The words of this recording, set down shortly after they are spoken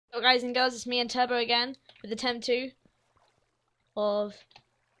up, guys and girls? It's me and Turbo again with attempt 2 of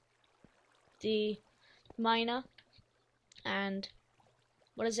the miner and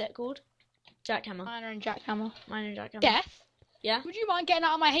what is it called? JackHammer. Miner and JackHammer. Miner and JackHammer. Death? Yeah? Would you mind getting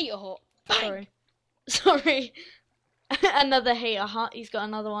out of my hater hut? Sorry. Sorry. Another hater hut. He's got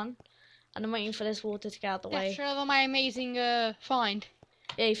another one. And I'm waiting for this water to get out the way. That's another my amazing find.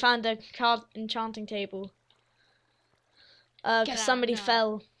 Yeah, he found a card enchanting table. Because somebody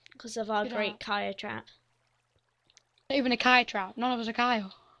fell because of our great Kaya trap. Not even a Kaya trap. None of us are Kaya.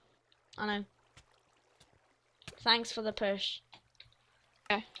 I know. Thanks for the push.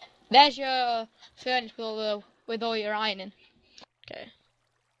 Okay. There's your furnace with all your ironing. Okay.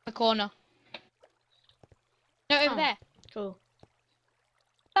 The corner. No, over there. Cool.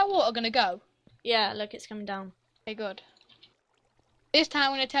 Is that water gonna go? Yeah, look, it's coming down. Okay, good. This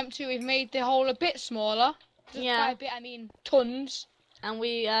time in attempt 2, we've made the hole a bit smaller. Just Yeah. by a bit, I mean tons. And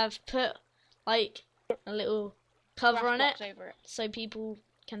we have put like a little cover on it, over it, so people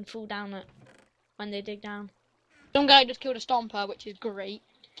can fall down it when they dig down. Some guy just killed a stomper, which is great.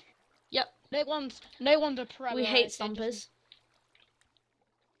 Yep. No one's a pro. We hate stompers.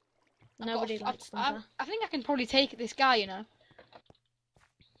 Nobody likes stomper. I think I can probably take this guy, you know.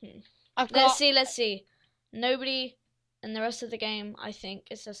 Let's see. Nobody in the rest of the game, I think,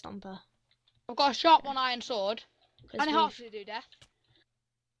 is a stomper. I've got a sharp one iron sword. How many hearts did it do, Death?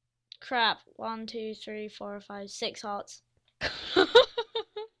 Crap. 1, 2, 3, 4, 5, 6 hearts.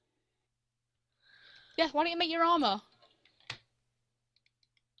 Yes, why don't you make your armor?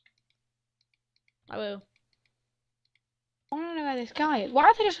 I will. I don't know where this guy is. Why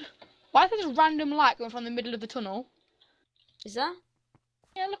are there just random light going from the middle of the tunnel? Is that?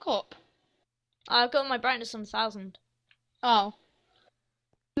 Yeah, look up. I've got my brightness on 1000. Oh.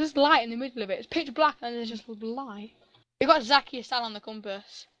 There's light in the middle of it. It's pitch black and there's just light. We've got Zacchaeus style on the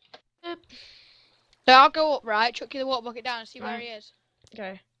compass. Yep. So I'll go up, right? Chuck you the water bucket down and see where he is.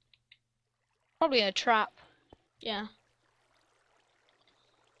 Okay. Probably in a trap. Yeah.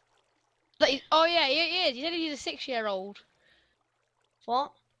 Oh yeah, he is. He said he's a 6-year-old.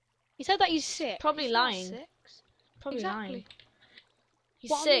 What? He said that he's 6. Probably he's lying. 6. Probably lying.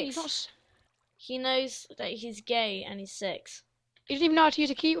 He's what 6. I mean, he's not... He knows that he's gay and he's 6. He doesn't even know how to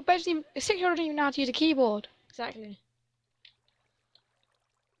use a keyboard. A 6-year-old doesn't even know how to use a keyboard. Exactly.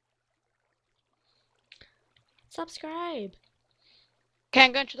 Subscribe. Okay,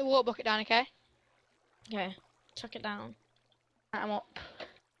 I'm going to the water bucket down, okay? Okay. Chuck it down. Right, I'm up.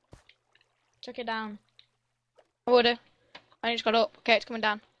 Chuck it down. I will do. I just got up. Okay, it's coming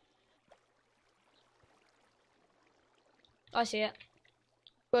down. I see it.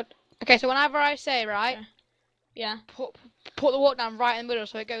 Good. Okay, so whenever I say, right, Okay. Yeah. put the water down right in the middle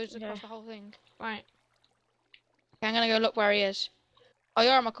so it goes across the whole thing. Right. Okay, I'm gonna go look where he is. Oh,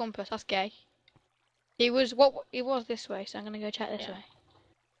 you're on my compass. That's gay. He was this way, so I'm gonna go check this way.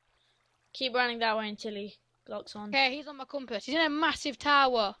 Keep running that way until he locks on. Okay, he's on my compass. He's in a massive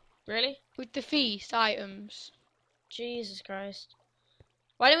tower. Really? With the feast items. Jesus Christ.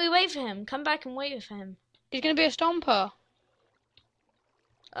 Why don't we wait for him? Come back and wait for him. He's gonna be a stomper.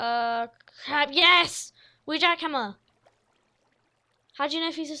 Crap. Yes! We JackHammer. How do you know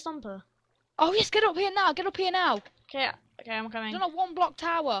if he's a stomper? Oh yes, get up here now. Get up here now. Okay, I'm coming. He's on a 1-block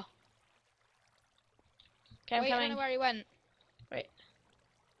tower. Okay, I'm Wait, coming. I don't know where he went. Wait.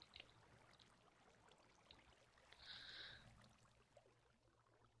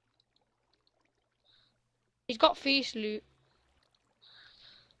 He's got feast loot.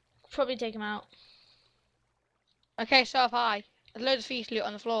 Probably take him out. Okay, so have I. There's loads of feast loot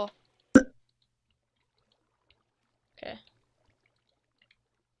on the floor. Okay.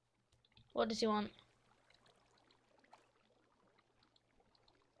 What does he want?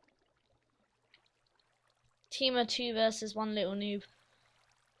 Team of 2 versus 1 little noob.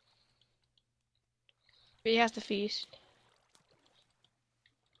 But he has the feast.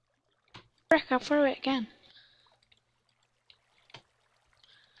 Frick, I'll throw it again.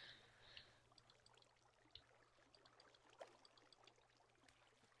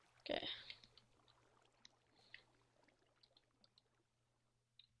 Okay.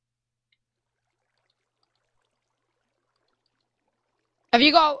 Have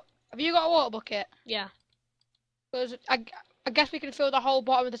you got a water bucket? Yeah. Because I guess we can fill the whole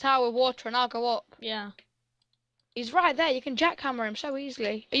bottom of the tower with water and I'll go up. Yeah. He's right there. You can jackhammer him so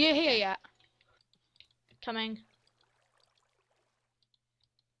easily. Are you here yet? Coming.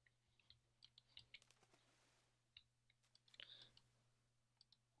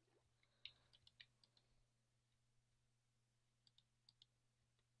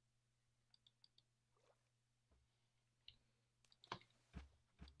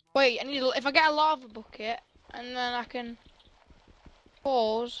 Wait, I need. If I get a lava bucket, and then I can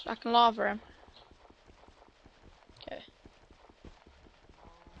pause, I can lava him. Okay.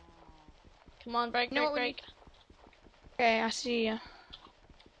 Come on, break, You know break, what we break. need? Okay, I see you.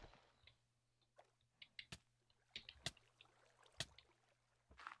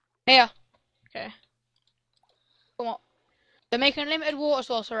 Here. Okay. Come on. They're making a limited water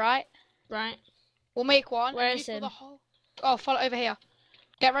source, alright? Right. We'll make one. Where and is you put him? the whole... Oh, follow over here.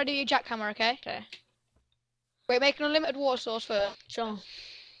 Get ready your jackhammer, okay? Okay. We're making a limited water source first. Sure.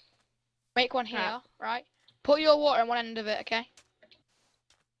 Make one here, Right. right? Put your water on one end of it, okay?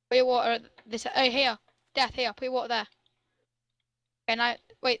 Put your water at this... Oh, here. Death, here. Put your water there. Okay, now...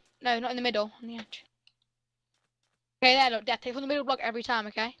 Wait, no, not in the middle. On the edge. Okay, there, look. Death, take from the middle block every time,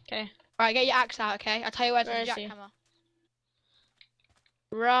 okay? Okay. Right, get your axe out, okay? I'll tell you where's the Where is he? jackhammer.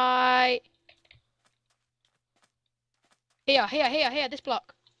 Right... Here, this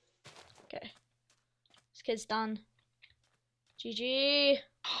block. Okay. This kid's done. GG.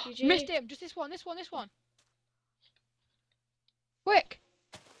 GG. Missed him. Just this one. Quick.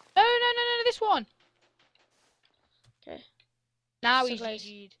 No, this one. Okay. Now So he's close.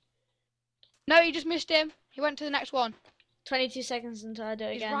 GG'd. No, you just missed him. He went to the next one. 22 seconds until I do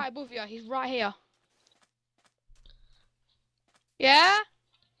it He's again. right above you. He's right here. Yeah?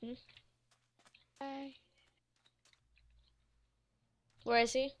 Hmm? Okay. Where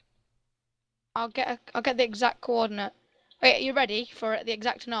is he? I'll get the exact coordinate. Wait, are you ready for it? The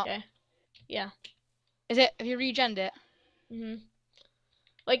exact or not? Okay. Yeah. Is it? Have you regened it? Mhm.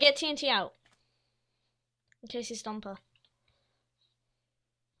 Wait, get TNT out. In case he's Stomper.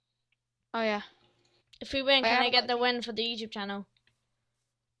 Oh yeah. If we win, Wait, I can I haven't get got the win for the YouTube channel?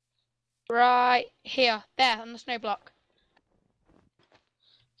 Right here. There, on the snow block.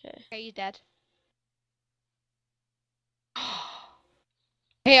 Okay. Okay, he's dead.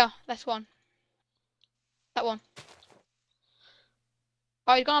 Here, this one. That one.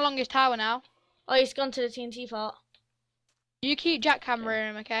 Oh, he's gone along his tower now. Oh, he's gone to the TNT part. You keep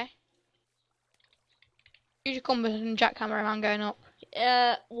jackhammering him, okay? Use your compass and jackhammer him. I'm going up.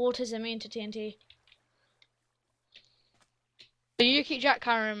 Water's immune to TNT. So you keep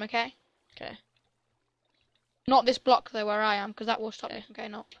jackhammering him, okay? Okay. Not this block though, where I am, because that will stop Okay. me from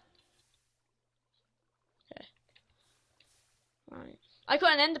going up. Right. I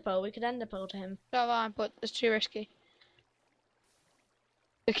got an ender pearl. We could ender pearl to him. So have I, but it's too risky.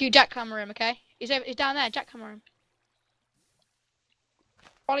 So keep jackhammer him, okay? He's down there. Jackhammer him.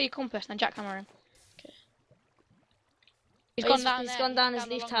 Follow your compass and jackhammer him. Okay. He's Oh, gone down he's there. gone down his the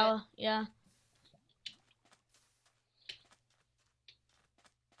leaf long tower. bit. Yeah.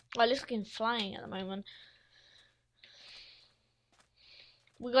 Oh, it looks like he's flying at the moment.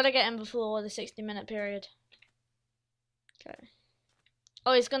 We gotta get him before the 60-minute period. Okay.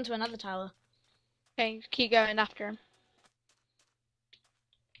 Oh, he's gone to another tower. Okay, keep going after him.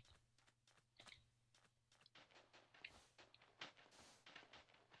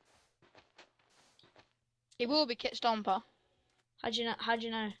 He will be Kit Stomper. How'd you know? How'd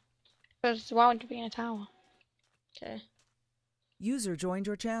you know? Because why would you be in a tower? Okay. User joined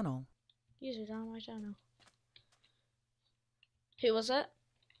your channel. User down my channel. Who was it?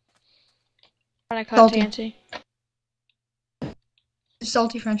 I can't Salty. TNT.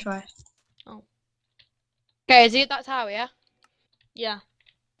 Salty French fries. Okay, is he at that tower, yeah? Yeah.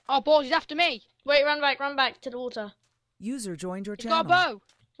 Oh, balls, he's after me. Wait, run back to the water. User joined your He's channel. got a bow.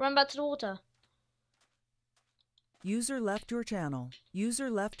 Run back to the water. User left your channel. User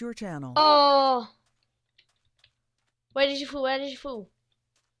left your channel. Oh! Where did you fall? Where did you fall?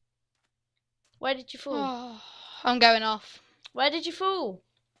 Where did you fall? Oh, I'm going off. Where did you fall?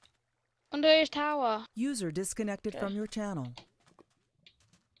 Under his tower. User disconnected Okay. from your channel.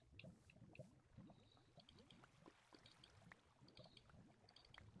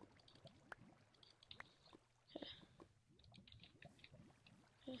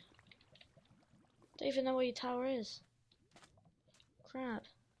 Don't even know where your tower is. Crap.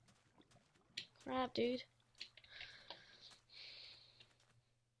 Crap, dude.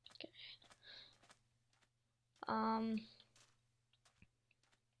 Okay.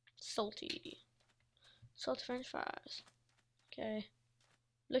 Salty. Salty French fries. Okay.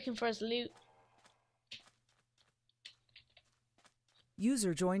 Looking for his loot.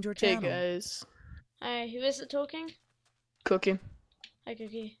 User joined your Hey channel. guys, Hey, who is it talking? Cookie. Hi,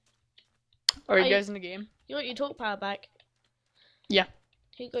 Cookie. Are you Hi. guys in the game? You got your talk power back. Yeah.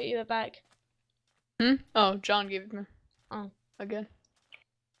 Who got you it back? Oh, John gave it to me. Oh. Again.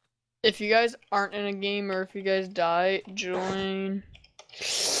 If you guys aren't in a game or if you guys die, join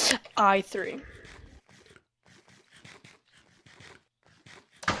I3.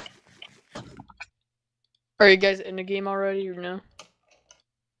 Are you guys in the game already or no?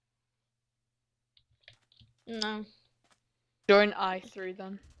 No. Join I3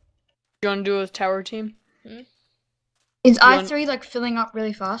 then. You want to do a tower team? Is You want- I3 like filling up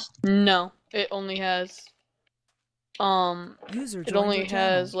really fast? No, it only has User it joined only your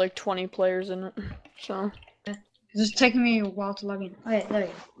channel. has like 20 players in it. So It's taking me a while to log in. Oh yeah, there you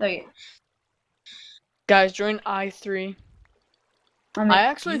go. There you go. guys, join I3. I'm in. I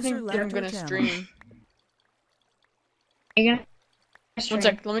actually User think left I'm your gonna channel. stream. Are you gonna One stream?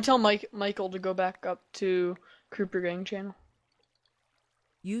 sec, let me tell Michael to go back up to Creeper Gang channel.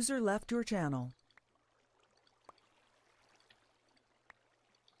 User left your channel. Oh,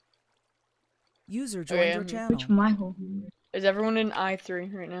 User joined your I'm- channel. Which Michael? Is everyone in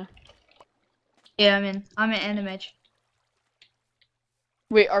I3 right now? Yeah, I'm in. I'm in Endermage.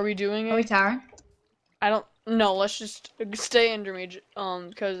 Wait, are we doing Are we it? towering? I don't. No, let's just stay under mage.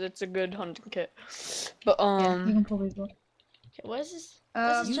 Because it's a good hunting kit. But Yeah, you can probably go. Okay, where's this?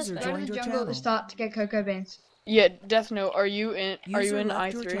 Where's this User chest Go plate? to joined the your jungle at the channel. start to get cocoa beans. yeah, Death Note. Are you in User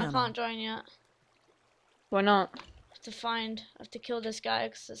left your I3? I channel. can't join yet. Why not? I have to kill this guy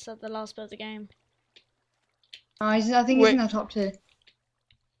because it's at the last bit of the game. I think he's in Wait. the top 2.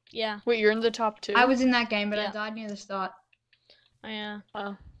 Yeah. Wait, you're in the top 2? I was in that game, but Yeah. I died near the start. Oh yeah.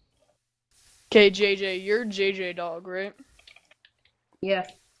 Oh. Okay, JJ, you're JJ Dog, right? Yeah.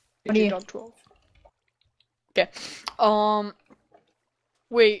 What are JJ you? Dog 12. Okay.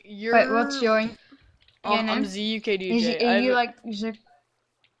 Wait, you're. Wait, what's your again, I'm name? ZUKDJ. Are you like?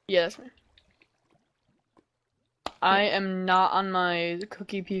 Yeah, that's me. I am not on my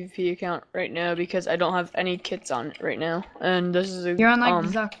Cookie PvP account right now because I don't have any kits on it right now, and this is a. You're on like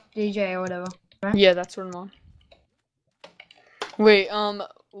Zuck DJ or whatever. Yeah, that's what I'm on. Wait,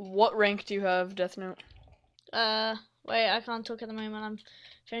 what rank do you have, Death Note? Wait, I can't talk at the moment. I'm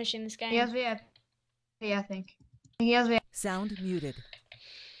finishing this game. He has VIP, I think. He has VIP. Sound muted.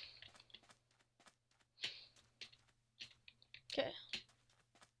 Okay.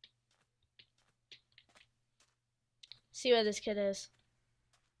 See where this kid is.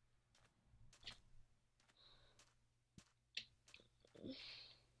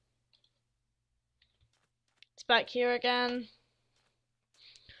 It's back here again.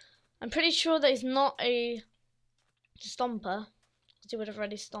 I'm pretty sure that he's not a stomper, because he would have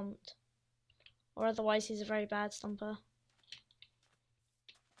already stomped. Or otherwise he's a very bad stomper.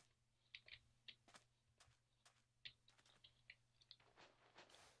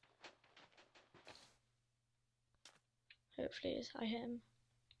 Hopefully I hit him.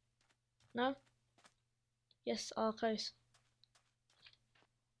 No? Yes, close.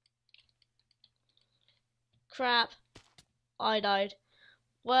 Crap. I died.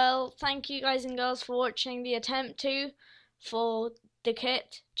 Well, thank you guys and girls for watching the attempt to for the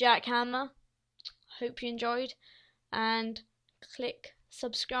kit, JackHammer. Hope you enjoyed. And click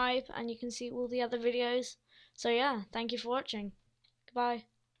subscribe and you can see all the other videos. So yeah, thank you for watching. Goodbye.